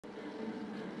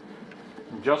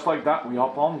Just like that, we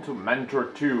hop on to Mentor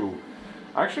 2.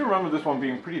 I actually remember this one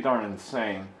being pretty darn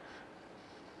insane.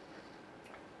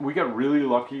 We got really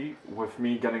lucky with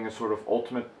me getting a sort of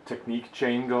ultimate technique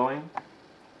chain going,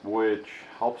 which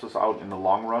helps us out in the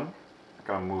long run. I'm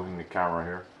kind of moving the camera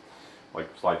here, like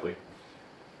slightly.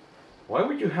 Why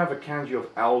would you have a kanji of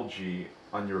algae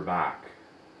on your back?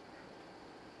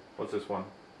 What's this one?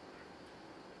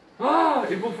 Ah!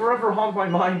 It will forever haunt my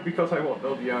mind because I won't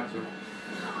know the answer.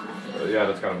 Yeah,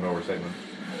 that's kind of an overstatement.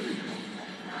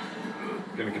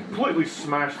 Gonna completely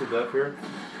smash to death here.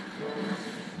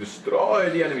 Destroy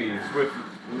the enemies with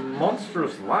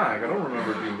monstrous lag. I don't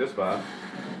remember it being this bad.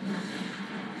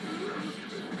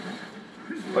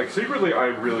 Like, secretly I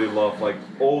really love, like,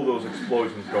 all those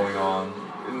explosions going on.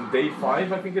 In day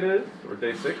 5, I think it is, or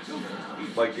day 6.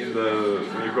 Like, in the,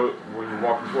 when you're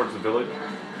walking towards the village.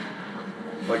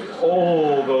 Like,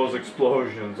 all those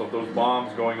explosions of those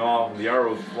bombs going off and the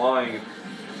arrows flying.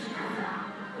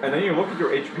 And then you look at your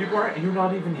HP bar and you're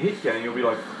not even hit yet, and you'll be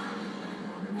like,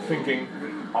 thinking,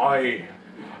 I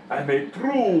am a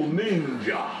true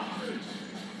ninja.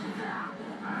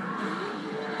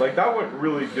 Like, that what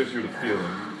really gives you the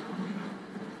feeling.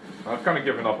 I've kind of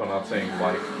given up on not saying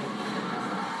like.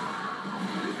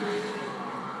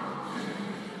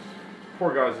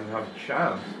 Poor guys didn't have a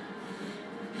chance.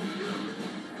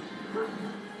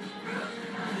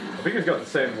 I think he's got the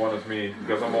same one as me,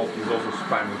 because he's also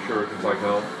spamming shurikens like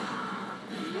hell.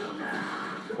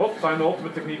 Oh, time the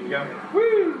ultimate technique again.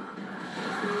 Whee!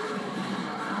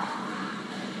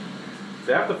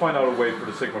 They have to find out a way for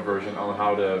the Sigma version on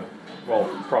how to, well,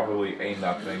 properly aim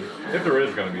that thing. If there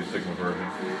is going to be a Sigma version.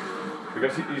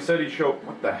 Because he said he showed,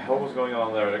 what the hell was going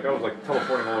on there? That guy was like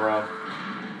teleporting all around.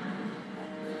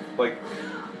 Like,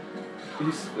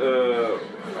 he's,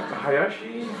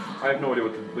 Hayashi? I have no idea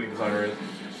what the lead designer is.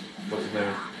 What's his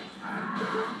name?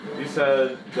 He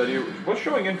said that he was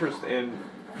showing interest in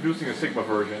producing a Sigma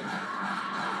version.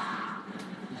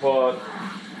 But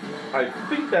I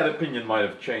think that opinion might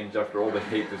have changed after all the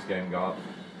hate this game got.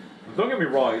 Don't get me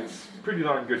wrong, it's a pretty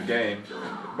darn good game,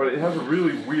 but it has a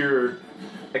really weird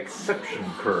exception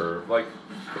curve. Like,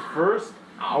 the first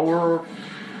hour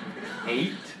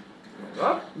 8,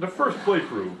 the first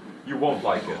playthrough, you won't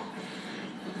like it.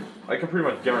 I can pretty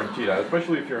much guarantee that,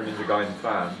 especially if you're a Ninja Gaiden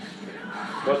fan.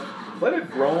 But let it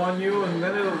grow on you, and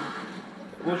then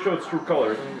it'll show its true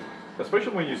colors. And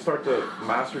especially when you start to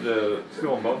master the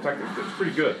steel and bone technique, it's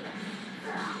pretty good.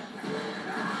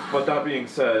 But that being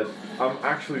said, I'm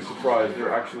actually surprised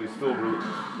they're actually still,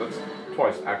 that's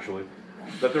twice actually,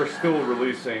 that they're still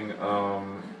releasing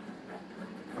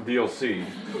DLC.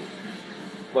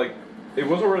 Like, it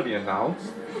was already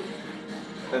announced,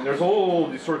 and there's all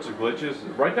these sorts of glitches.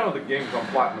 Right now the game's on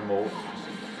platinumable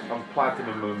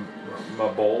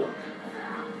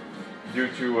due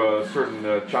to certain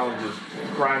challenges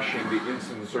crashing the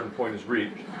instant a certain point is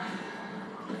reached.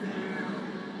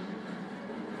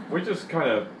 Which is kind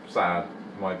of sad,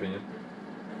 in my opinion.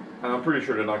 And I'm pretty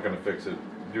sure they're not going to fix it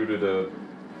due to the,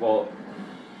 well,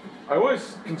 I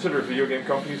always consider video game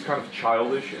companies kind of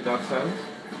childish in that sense.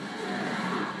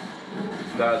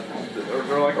 That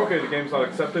they're like, okay, the game's not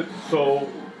accepted, so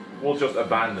we'll just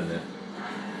abandon it.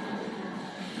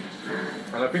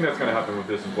 And I think that's going to happen with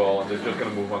this as well, and they're just going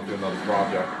to move on to another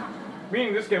project.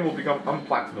 Meaning this game will become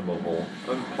unplatinumable.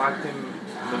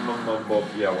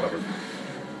 Yeah, whatever.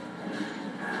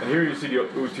 And here you see the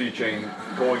UT chain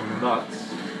going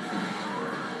nuts.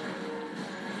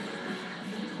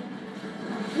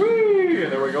 Whee!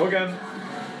 And there we go again.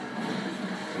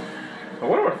 I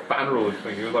wonder what Fanrul is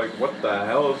thinking. He was like, what the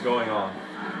hell is going on?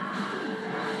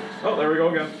 Oh, there we go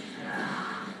again.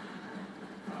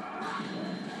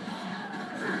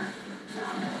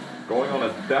 Going on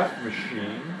a death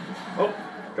machine. Oh,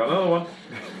 got another one.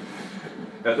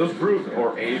 Yeah, those brutes,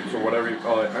 or apes, or whatever you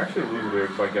call it, actually lose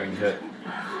lyrics by getting hit.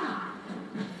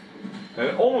 And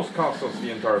it almost cost us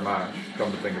the entire match,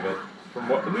 come to think of it.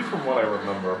 At least from what I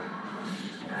remember.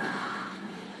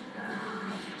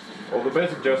 Well, the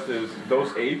basic gist is,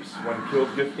 those apes, when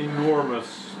killed, give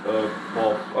enormous,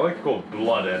 well, I like to call it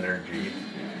blood energy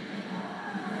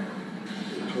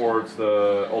towards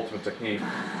the ultimate technique.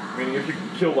 Meaning, if you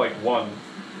kill like one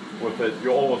with it,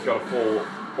 you almost got a full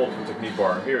ultimate technique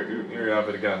bar. Here you have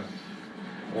it again.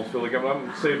 Almost filled again, but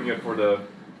I'm saving it for the,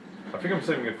 I think I'm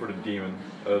saving it for the demon,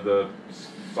 the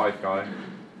scythe guy.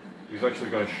 He's actually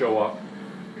going to show up.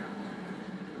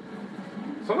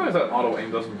 Sometimes that auto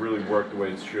aim doesn't really work the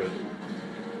way it should.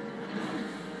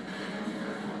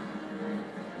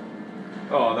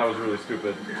 Oh, that was really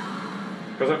stupid.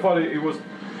 Because I thought it was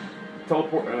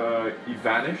teleport. He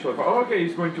vanished. So I thought, oh, okay,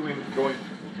 he's gonna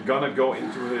go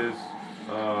into his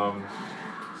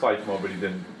Scythe mode, but he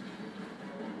didn't.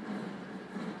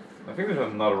 I think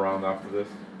there's another round after this.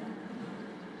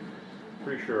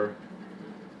 Pretty sure.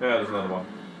 Yeah, there's another one.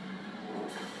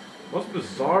 Most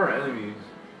bizarre enemies.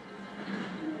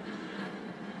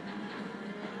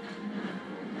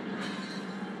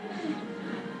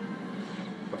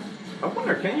 I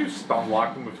wonder, can you stun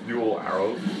lock them with dual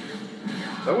arrows?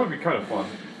 That would be kind of fun.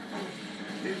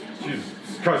 Jesus,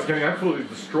 this guy's getting absolutely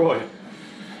destroyed.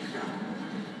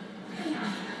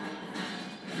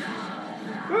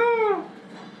 Ah.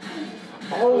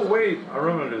 Oh wait, I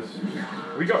remember this.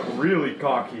 We got really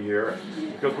cocky here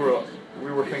because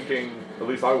we were thinking, at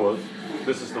least I was,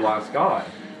 this is the last guy.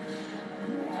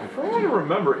 If I want to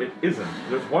remember, it isn't.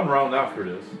 There's one round after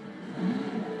this.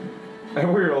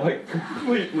 And we were like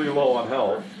completely low on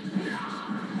health.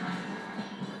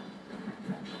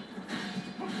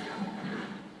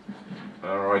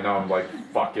 Right now I'm like,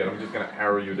 fuck it, I'm just gonna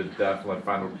arrow you to death and let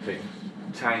Fandor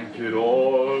tank it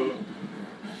all.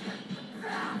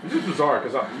 Which is bizarre,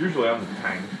 because usually I'm the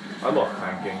tank. I love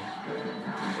tanking.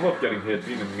 I love getting hit,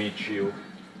 being a meat shield.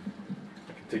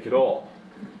 I can take it all.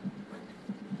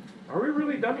 Are we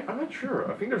really done here? I'm not sure.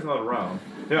 I think there's another round.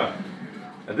 Yeah.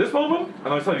 At this moment,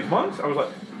 and I saw these monks, I was like,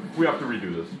 we have to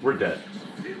redo this. We're dead.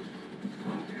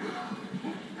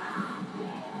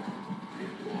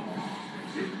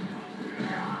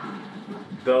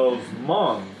 Those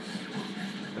monks.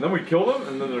 And then we kill them,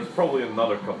 and then there's probably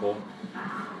another couple.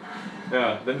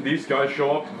 Yeah, then these guys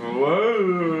show up.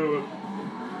 Whoa.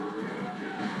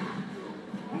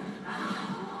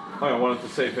 I wanted to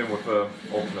save him with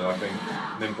ultimate, I think.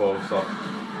 Nimpo stuff.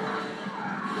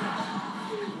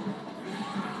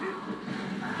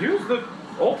 Use the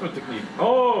ultimate technique.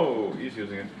 Oh, he's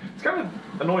using it. It's kind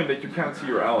of annoying that you can't see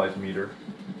your allies' meter.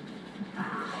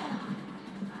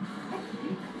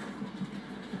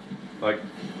 Like,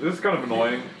 this is kind of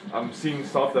annoying. I'm seeing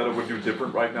stuff that it would do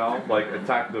different right now, like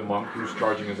attack the monk who's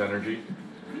charging his energy.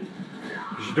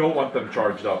 Because you don't want them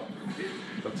charged up.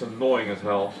 That's annoying as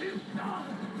hell.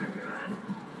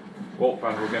 Well,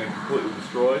 fine, we're getting completely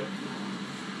destroyed.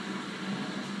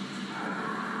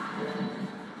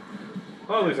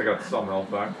 Well, at least I got some health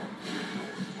back.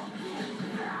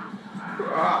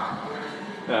 Ah.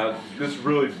 Yeah, this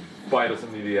really bite us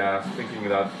in the ass, thinking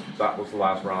that that was the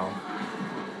last round.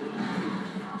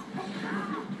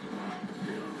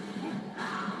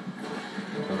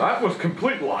 And that was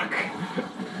complete luck.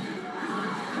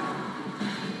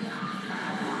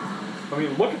 I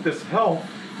mean, look at this health.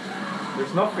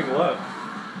 There's nothing left.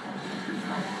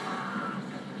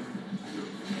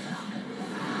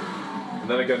 And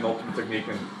then I get an ultimate technique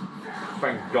and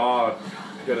thank God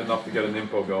get enough to get an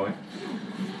impo going.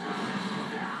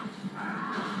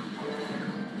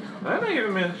 And I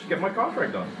even managed to get my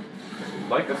contract done.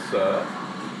 Like I said.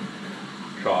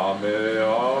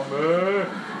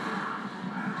 Kamehameha.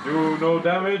 Do no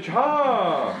damage,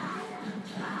 ha!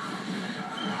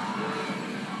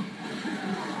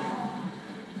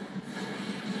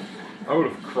 I would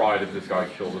have cried if this guy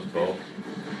killed us both.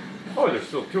 Oh, there's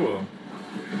still two of them.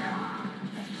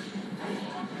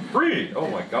 Free! Oh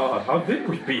my god, how did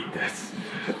we beat this?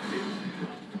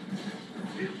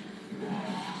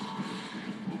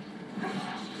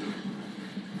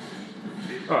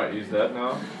 Alright, he's dead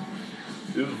now.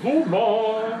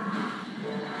 Izuma!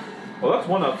 Well, that's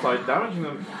one upside. Damaging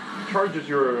them charges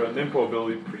your Nimpo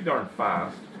ability pretty darn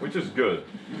fast, which is good.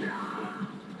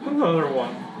 Another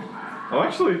one. I'm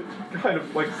actually kind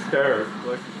of like scared.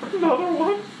 Like, another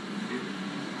one?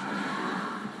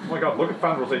 Oh my god, look at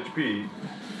Fandor's HP.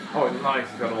 Oh, nice,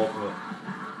 he's got an ultimate.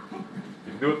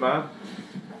 You can do it, man.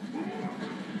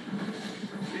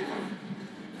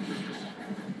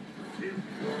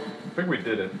 I think we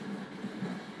did it.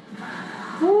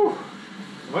 Woo!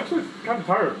 I'm actually kind of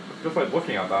tired just by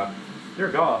looking at that. Dear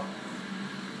God.